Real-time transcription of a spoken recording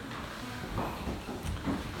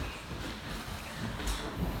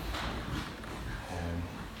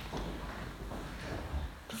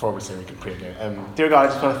before we say we can pray again. Dear God, I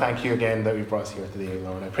just want to thank you again that you brought us here today,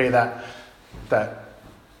 Lord. I pray that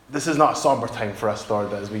this is not a somber time for us,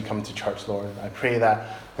 Lord, as we come to church, Lord. I pray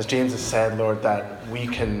that, as James has said, Lord, that we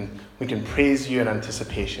can praise you in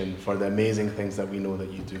anticipation for the amazing things that we know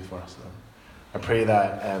that you do for us, Lord. I pray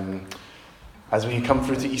that as we come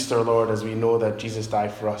through to Easter, Lord, as we know that Jesus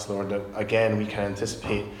died for us, Lord, that again we can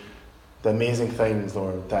anticipate the amazing things,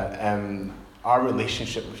 Lord, that our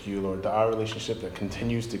relationship with you, Lord, that our relationship that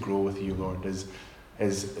continues to grow with you, Lord, is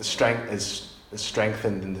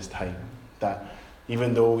strengthened in this time. That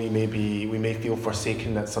even though we may feel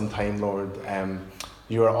forsaken at some time, Lord,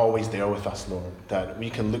 you are always there with us, Lord. That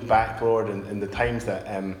we can look back, Lord, in the times that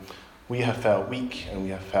we have felt weak and we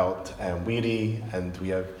have felt weary, and we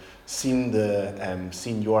have seen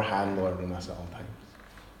your hand, Lord, in us at all times.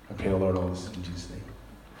 I pray, Lord, all this in Jesus' name.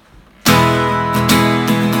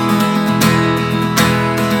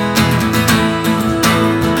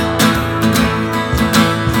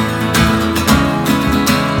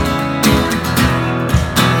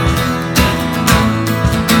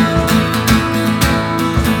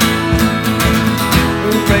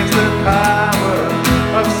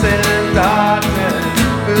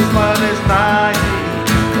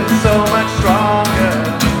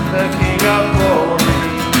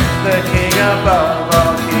 Above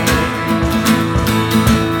all kings,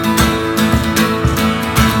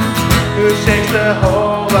 who shakes the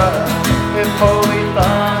whole earth with holy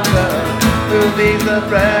thunder, who leads the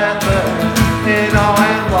breathless in awe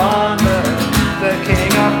and wonder, the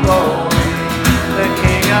King of glory, the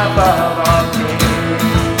King above all kings.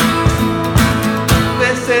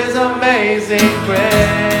 This is amazing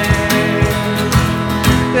grace,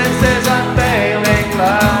 this is unfailing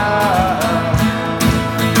love,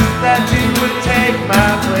 that you would take my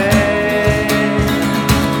place,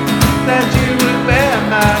 that you would bear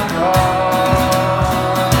my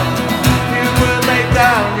cross, you would lay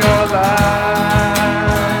down your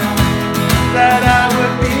life, that I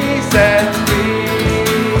would be set free.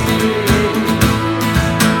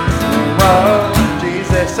 Oh,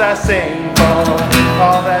 Jesus, I sing for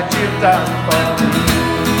all that you've done for me.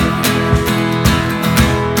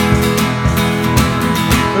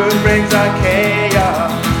 Who brings our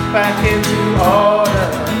chaos back into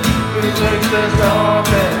order, who looks us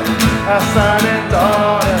open, our son and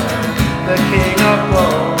daughter, the King of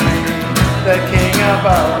glory, the King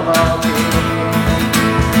above all kings,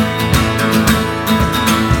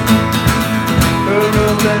 who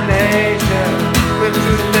rules the nation with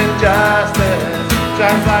truth and justice,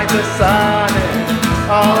 shines like the sun in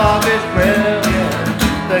all of his brilliance,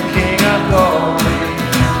 the King of glory,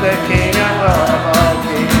 the King above all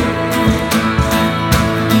kings.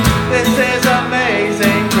 This is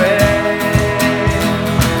amazing grace,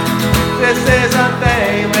 this is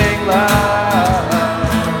unfailing love,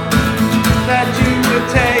 that you would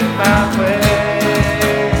take my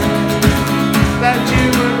place, that you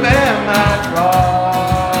would bear my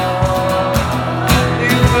cross,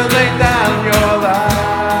 you would lay down your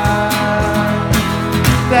life,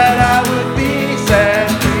 that I would be set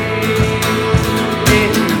free.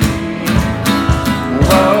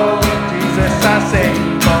 Oh, Jesus, I sing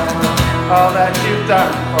all that you've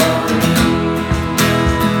done for me.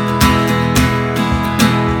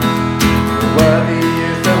 Worthy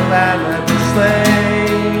is the Lamb that was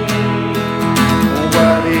slain,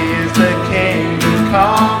 worthy is the King who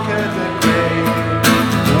conquered the grave,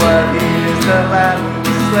 worthy is the Lamb who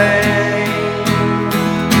was slain,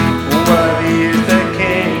 worthy is the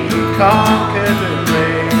King who conquered the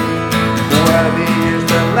grave, worthy is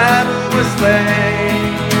the Lamb who was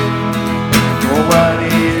slain, worthy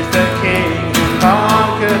is the King who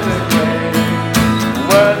conquered the grave,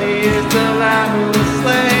 worthy is the Lamb who was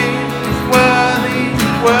slain, worthy,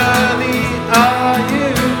 worthy are you,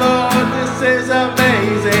 Lord. This is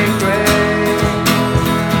amazing grace,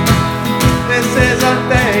 this is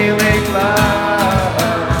unfailing love,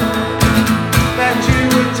 that you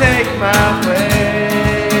would take my place,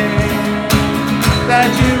 that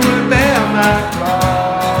you would bear my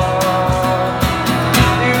cross,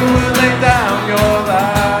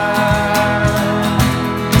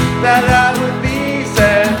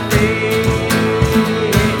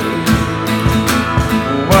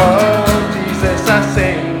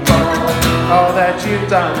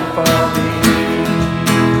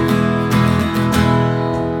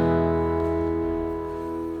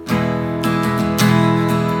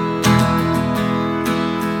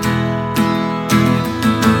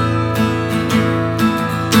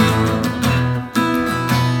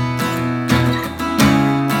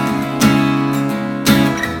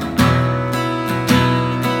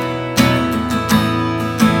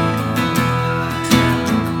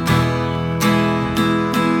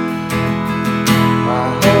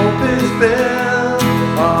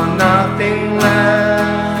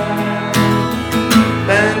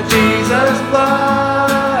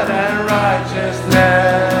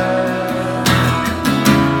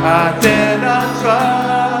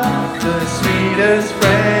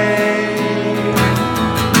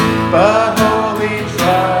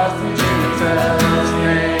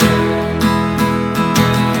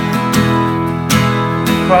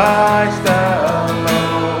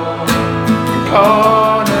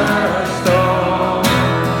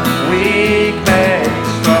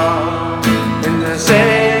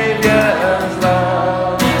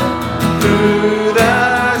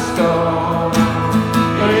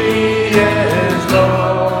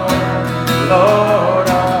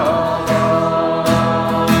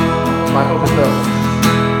 My hope is built.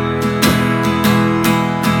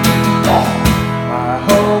 My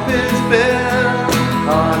hope is built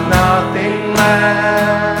on nothing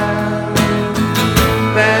less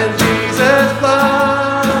than Jesus'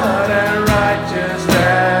 blood and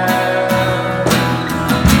righteousness.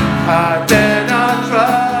 I dare not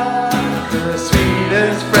trust the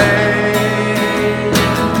sweetest frame,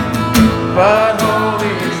 but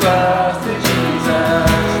wholly trust in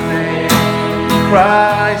Jesus' name.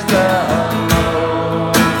 Christ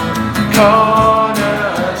alone,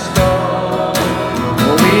 cornerstone,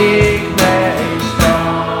 weak made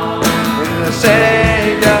strong in the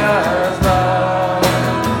Savior's love.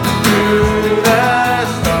 Through the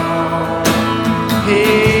storm, He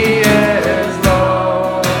is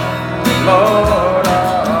Lord, Lord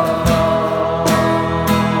of all.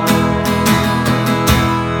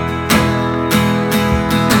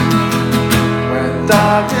 When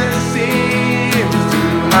darkness seems to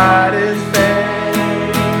hide His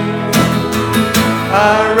face, I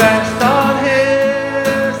rest on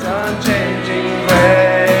His unchanging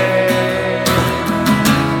grace.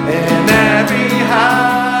 In every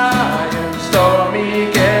high and stormy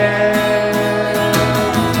gale,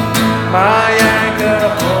 my anchor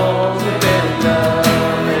holds within the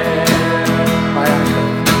veil.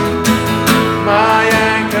 My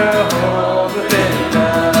anchor holds within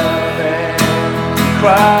the veil.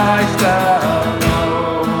 Christ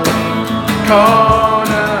alone,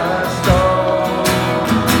 cornerstone,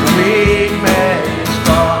 weak made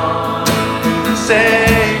strong in the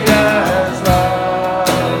Savior's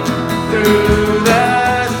love. Through the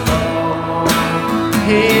storm,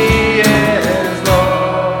 He is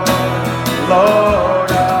Lord,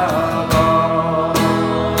 Lord of all.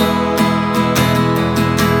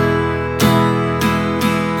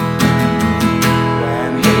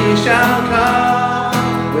 When He shall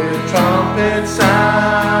come with trumpet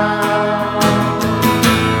sound,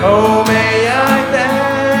 oh, may I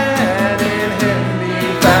then in Him be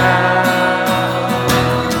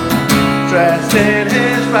found, dressed in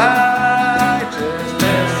His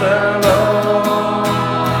righteousness alone.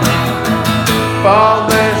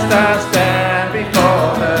 Faultless I stand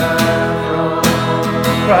before the throne.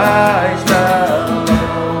 Christ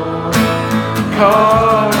alone,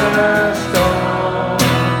 cornerstone,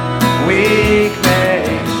 weak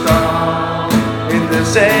made strong in the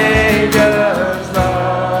Savior's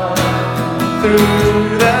love.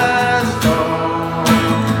 Through the storm,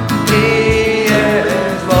 He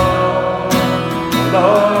is Lord,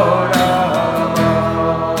 Lord of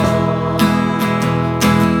all.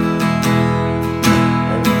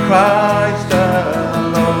 And Christ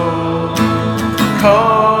alone,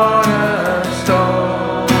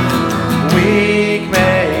 cornerstone, weak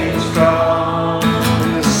made strong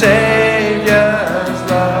in the Savior's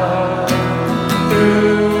love.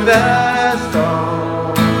 Through the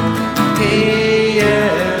storm, He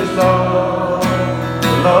is Lord,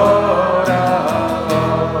 Lord of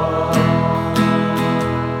all.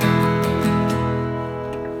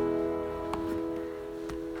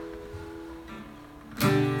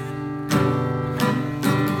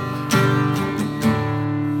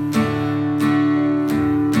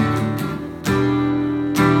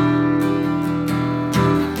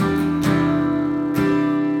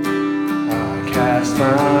 I cast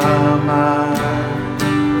my mind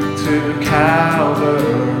to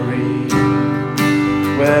Calvary,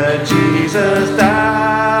 where Jesus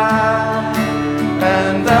died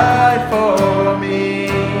and died for me.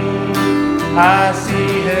 I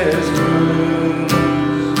see His wounds,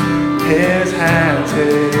 His hands,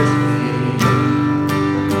 His feet,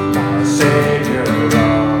 my Savior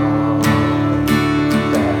on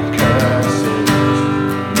that cursed tree.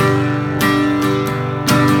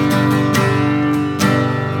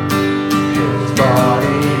 His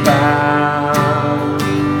body bound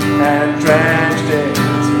and drenched in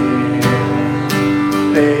tears,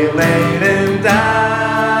 they laid Him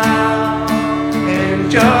down in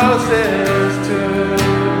Joseph's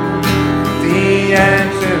tomb, the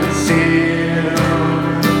entrance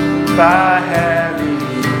sealed by heavy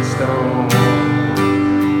stone.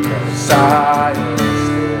 Messiah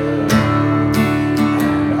still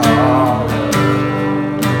and all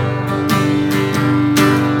alone.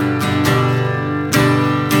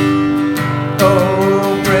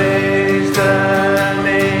 Oh, praise the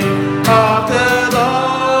name of the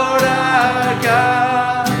Lord our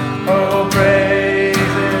God. Oh, praise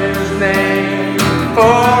His name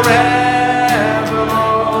forevermore,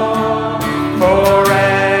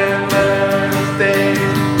 forever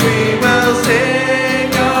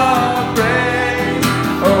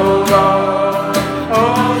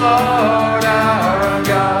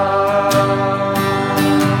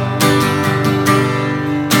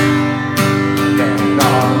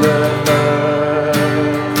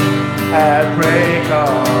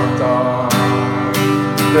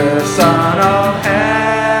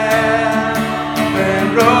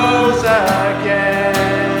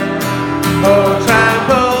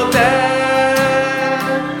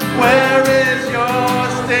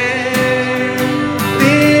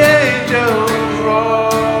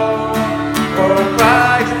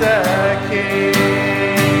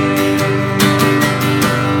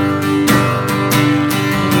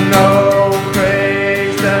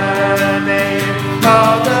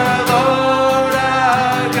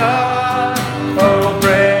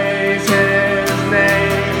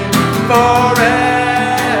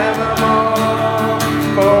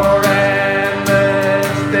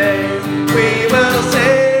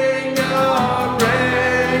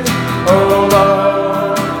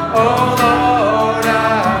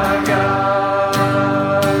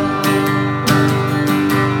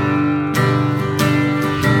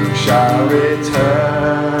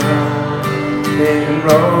return in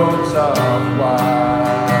robes of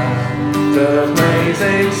white. The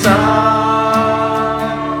blazing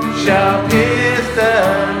sun shall pierce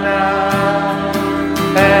the night,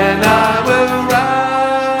 and I will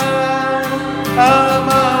run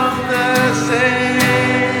among the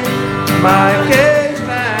saints. My gaze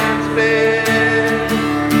transfixed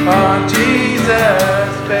on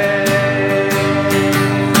Jesus' face.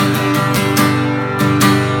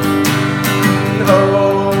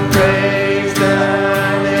 Oh, praise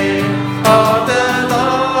the name of the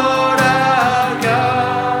Lord our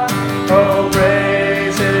God. Oh,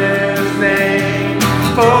 praise His name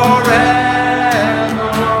forevermore.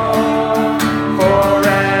 For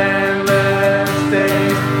endless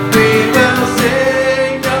days we will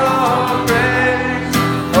sing your praise.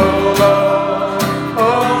 Oh Lord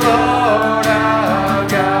our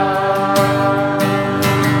God.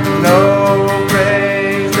 No,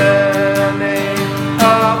 praise the name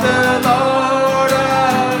of the Lord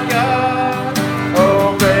our God.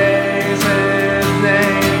 Oh, praise His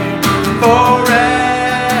name forevermore.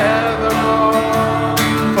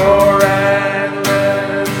 For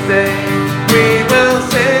endless days we will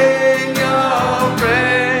sing your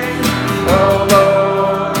praise. Oh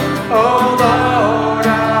Lord our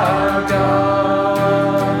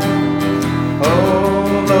God.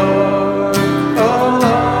 Oh Lord our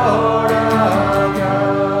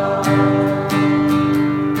God.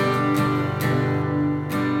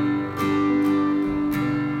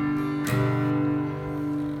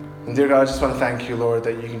 And dear God, I just want to thank you, Lord,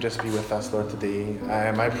 that you can just be with us, Lord, today.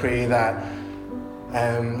 I pray that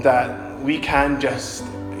that we can just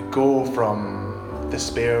go from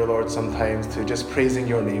despair, Lord, sometimes to just praising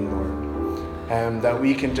your name, Lord. That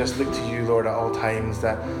we can just look to you, Lord, at all times,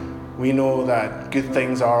 that we know that good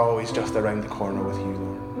things are always just around the corner with you,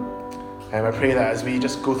 Lord. I pray that as we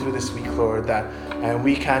just go through this week, Lord, that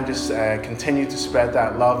we can just continue to spread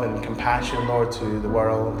that love and compassion, Lord, to the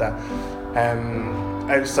world, that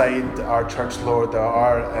outside our church, Lord, there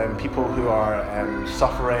are people who are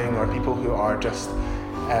suffering, or people who are just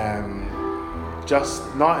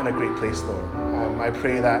not in a great place, Lord. I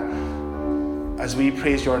pray that as we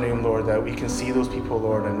praise your name, Lord, that we can see those people,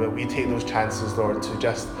 Lord, and that we take those chances, Lord, to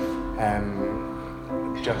just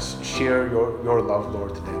share your love,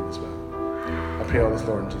 Lord, to them as well. I pray all this,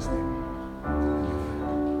 Lord, in Jesus' name.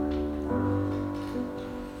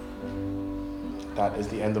 That is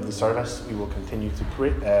the end of the service. We will continue to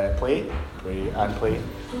pray and play.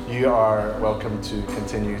 You are welcome to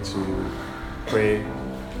continue to pray,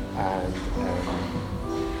 and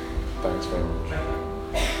thanks very much.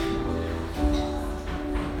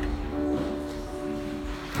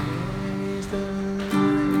 Praise the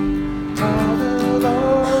name of the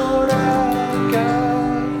Lord our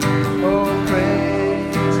God. Oh,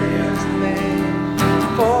 praise His name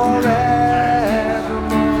forevermore.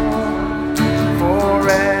 For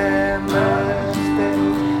endless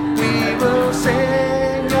days we will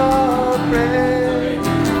sing your praise.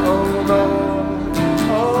 Oh Lord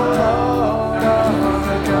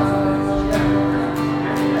our God.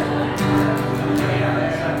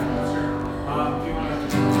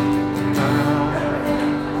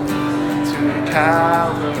 To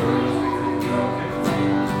Calvary,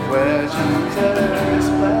 where Jesus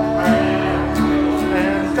bled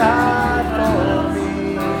and died for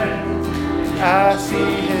me. I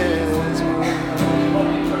see His wounds,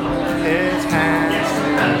 His hands,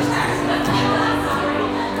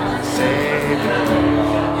 His Savior,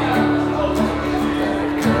 that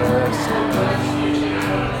cursed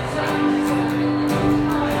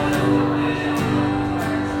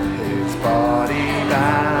His body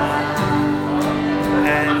bound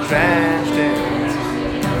and drenched in tears.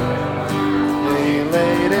 They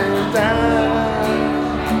laid Him down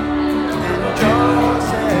in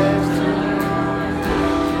Joseph's tomb.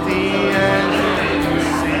 The entrance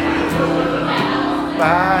sealed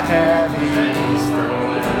by heavy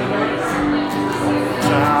stones.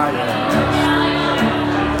 Zion